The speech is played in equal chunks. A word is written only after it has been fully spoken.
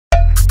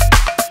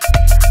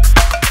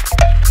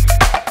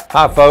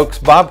Hi folks,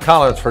 Bob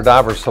Collins for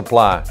Diver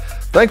Supply.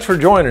 Thanks for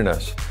joining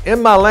us.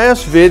 In my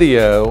last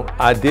video,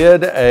 I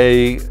did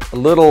a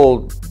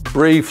little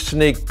brief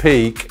sneak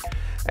peek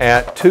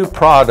at two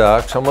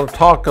products. I'm going to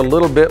talk a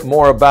little bit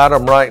more about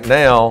them right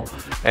now,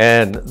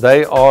 and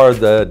they are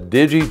the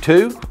Digi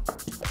 2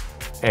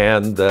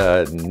 and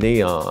the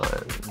Neon.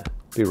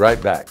 Be right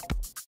back.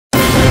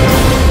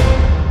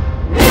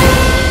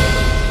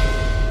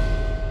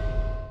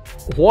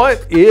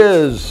 What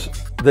is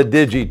the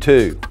Digi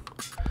 2?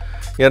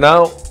 You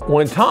know,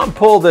 when Tom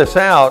pulled this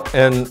out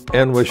and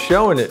was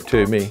showing it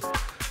to me,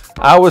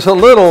 I was a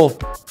little,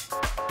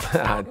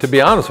 to be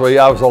honest with you,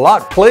 I was a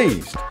lot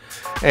pleased.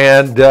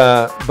 And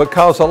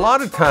because a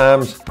lot of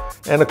times,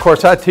 and of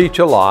course I teach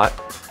a lot,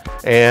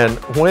 and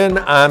when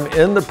I'm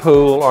in the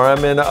pool or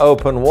I'm in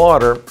open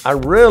water, I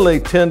really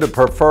tend to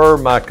prefer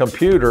my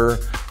computer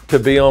to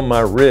be on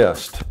my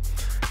wrist.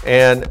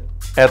 And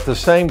at the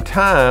same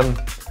time,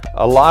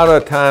 a lot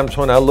of times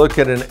when I look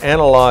at an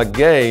analog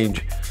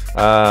gauge,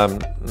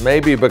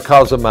 maybe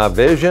because of my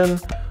vision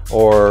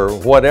or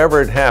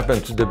whatever it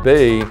happens to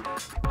be,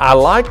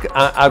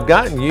 I've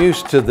gotten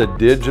used to the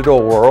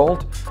digital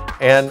world,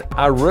 and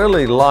I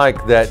really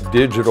like that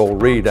digital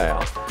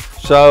readout.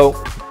 So,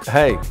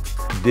 hey,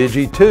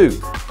 Digi 2.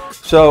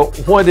 So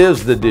what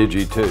is the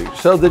Digi 2?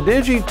 So the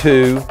Digi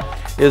 2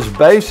 is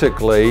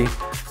basically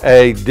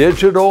a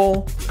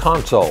digital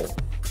console.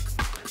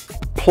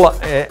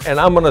 And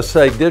I'm going to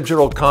say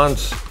digital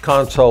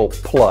console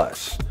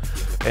plus.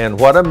 And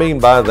what I mean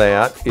by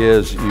that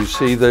is, you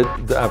see that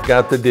I've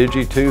got the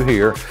Digi 2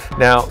 here.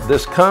 Now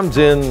this comes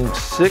in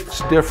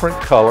 6 different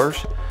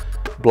colors.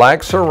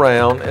 Black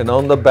surround, and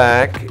on the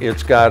back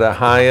it's got a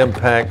high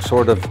impact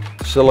sort of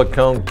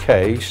silicone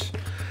case.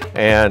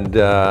 And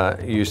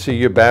you see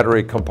your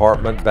battery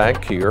compartment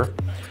back here.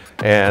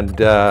 And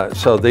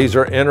so these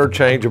are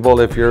interchangeable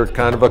if you're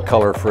kind of a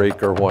color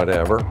freak or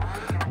whatever.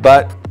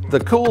 But the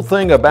cool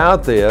thing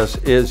about this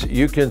is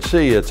you can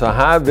see it's a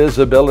high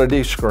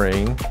visibility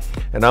screen,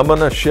 and I'm going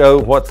to show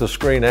what the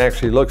screen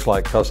actually looks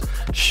like, because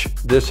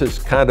this is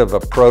kind of a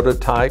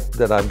prototype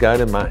that I've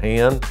got in my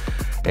hand,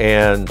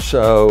 and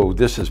so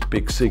this is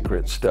big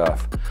secret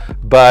stuff.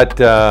 But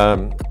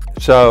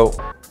so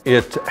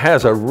it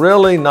has a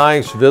really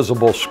nice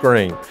visible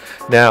screen.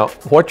 Now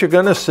what you're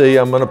going to see,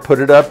 I'm going to put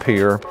it up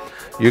here,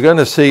 you're going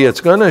to see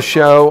it's going to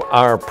show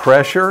our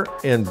pressure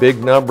in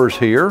big numbers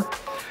here.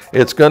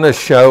 It's going to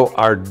show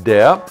our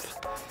depth,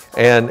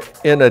 and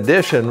in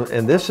addition,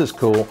 and this is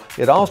cool,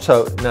 it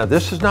also, now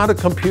this is not a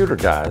computer,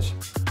 guys.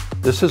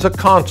 This is a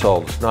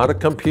console, it's not a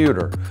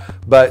computer,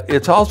 but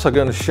it's also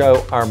going to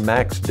show our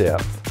max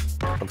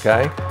depth,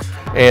 okay?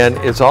 And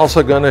it's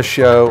also going to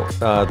show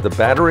the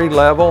battery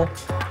level,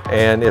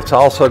 and it's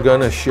also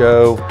going to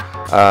show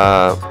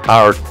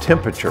our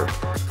temperature.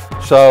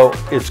 So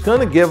it's going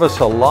to give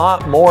us a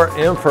lot more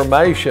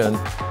information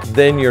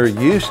than you're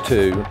used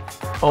to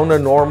on a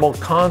normal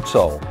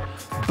console,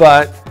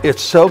 but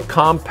it's so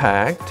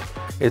compact,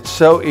 it's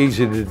so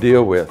easy to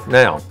deal with.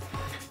 Now,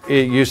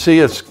 you see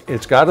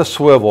it's got a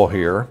swivel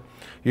here.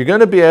 You're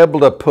going to be able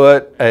to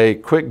put a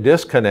quick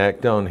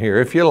disconnect on here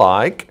if you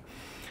like,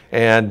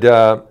 and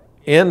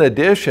in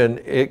addition,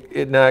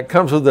 now it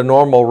comes with a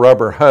normal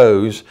rubber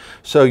hose,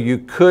 so you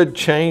could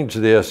change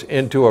this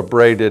into a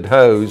braided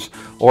hose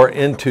or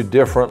into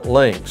different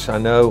lengths. I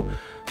know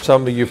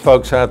some of you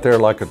folks out there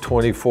like a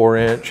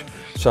 24-inch,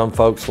 some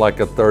folks like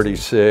a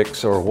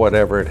 36 or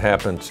whatever it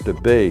happens to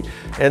be.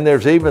 And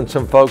there's even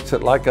some folks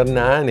that like a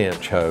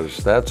 9-inch hose,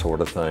 that sort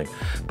of thing.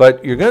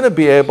 But you're going to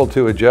be able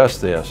to adjust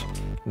this.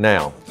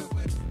 Now,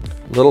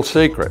 little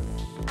secret,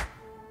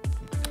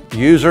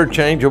 user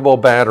changeable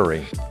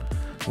battery.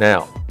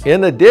 Now,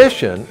 in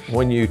addition,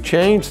 when you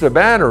change the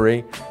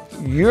battery,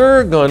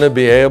 you're going to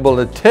be able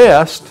to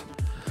test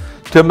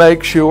to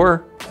make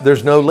sure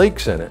there's no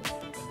leaks in it.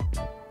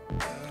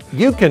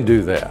 You can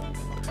do that.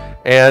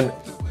 And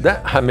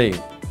that, I mean,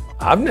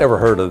 I've never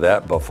heard of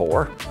that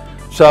before.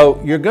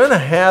 So you're going to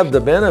have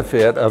the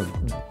benefit of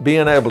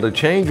being able to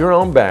change your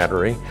own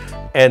battery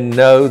and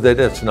know that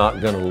it's not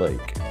going to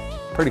leak.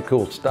 Pretty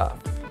cool stuff,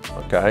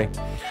 okay?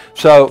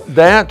 So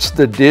that's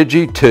the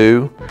Digi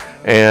 2,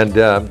 and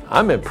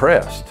I'm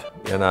impressed.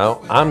 You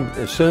know,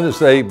 as soon as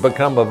they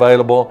become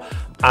available,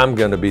 I'm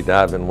going to be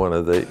diving one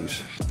of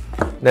these.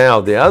 Now,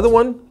 the other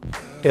one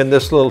in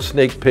this little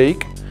sneak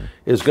peek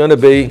is going to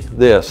be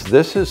this.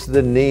 This is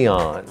the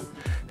Neon.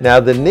 Now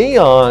the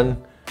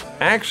Neon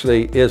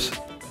actually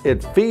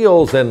it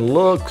feels and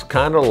looks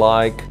kind of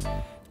like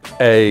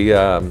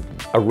a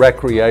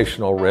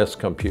recreational wrist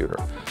computer.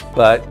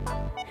 But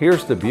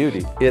here's the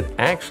beauty. It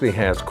actually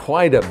has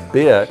quite a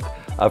bit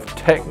of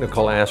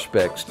technical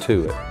aspects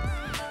to it.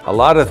 A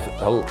lot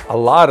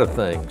of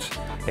things.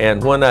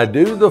 And when I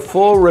do the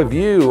full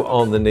review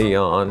on the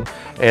Neon,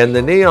 and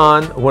the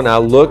Neon, when I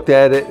looked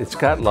at it, it's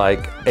got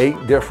like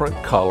 8 different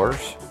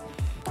colors.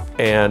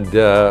 And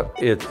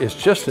it's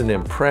just an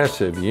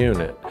impressive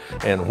unit.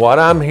 And what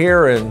I'm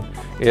hearing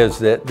is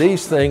that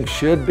these things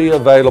should be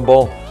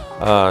available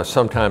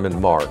sometime in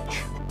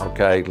March.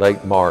 okay,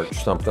 late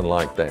March, something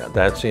like that.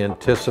 That's the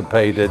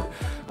anticipated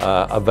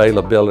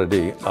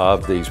availability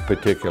of these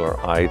particular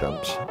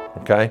items,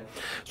 okay?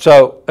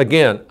 So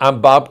again,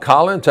 I'm Bob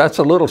Collins. That's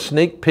a little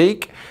sneak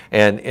peek.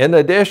 And in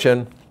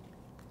addition,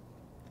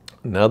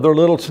 another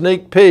little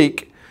sneak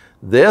peek,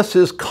 this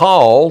is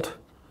called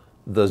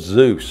the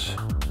Zeus.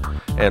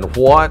 And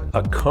what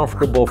a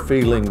comfortable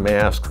feeling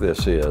mask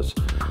this is.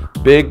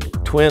 Big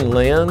twin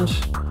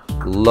lens,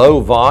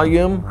 low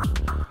volume,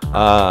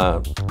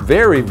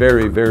 very,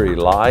 very, very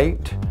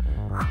light,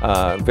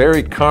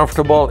 very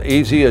comfortable,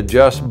 easy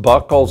adjust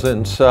buckles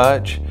and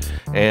such,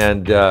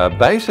 and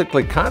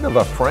basically kind of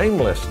a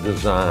frameless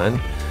design,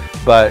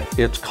 but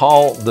it's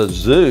called the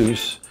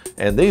Zeus,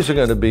 and these are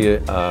going to be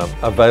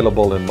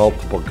available in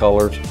multiple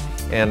colors.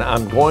 And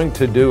I'm going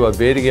to do a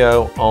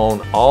video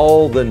on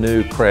all the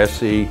new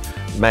Cressi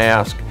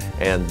mask,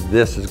 and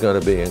this is going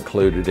to be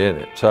included in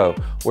it. So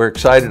we're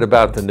excited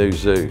about the new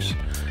Zeus.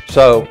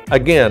 So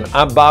again,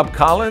 I'm Bob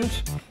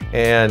Collins,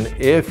 and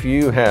if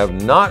you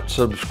have not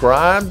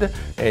subscribed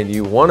and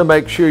you want to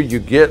make sure you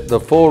get the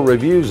full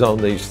reviews on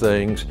these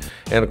things,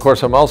 and of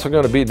course I'm also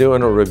going to be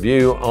doing a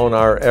review on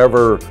our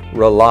ever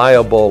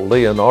reliable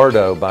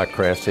Leonardo by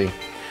Cressi.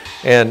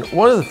 And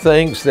one of the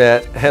things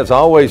that has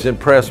always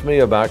impressed me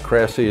about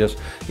Cressi is,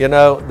 you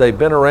know, they've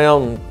been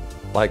around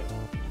like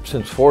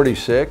since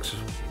 '46,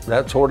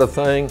 that sort of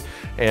thing.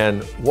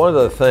 And one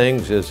of the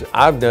things is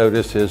I've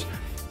noticed is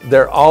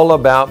they're all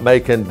about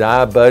making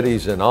die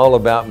buddies and all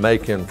about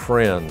making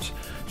friends.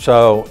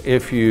 So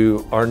if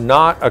you are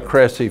not a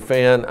Cressi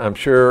fan, I'm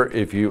sure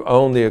if you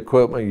own the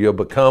equipment, you'll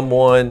become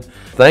one.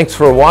 Thanks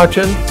for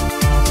watching.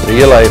 See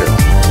you later.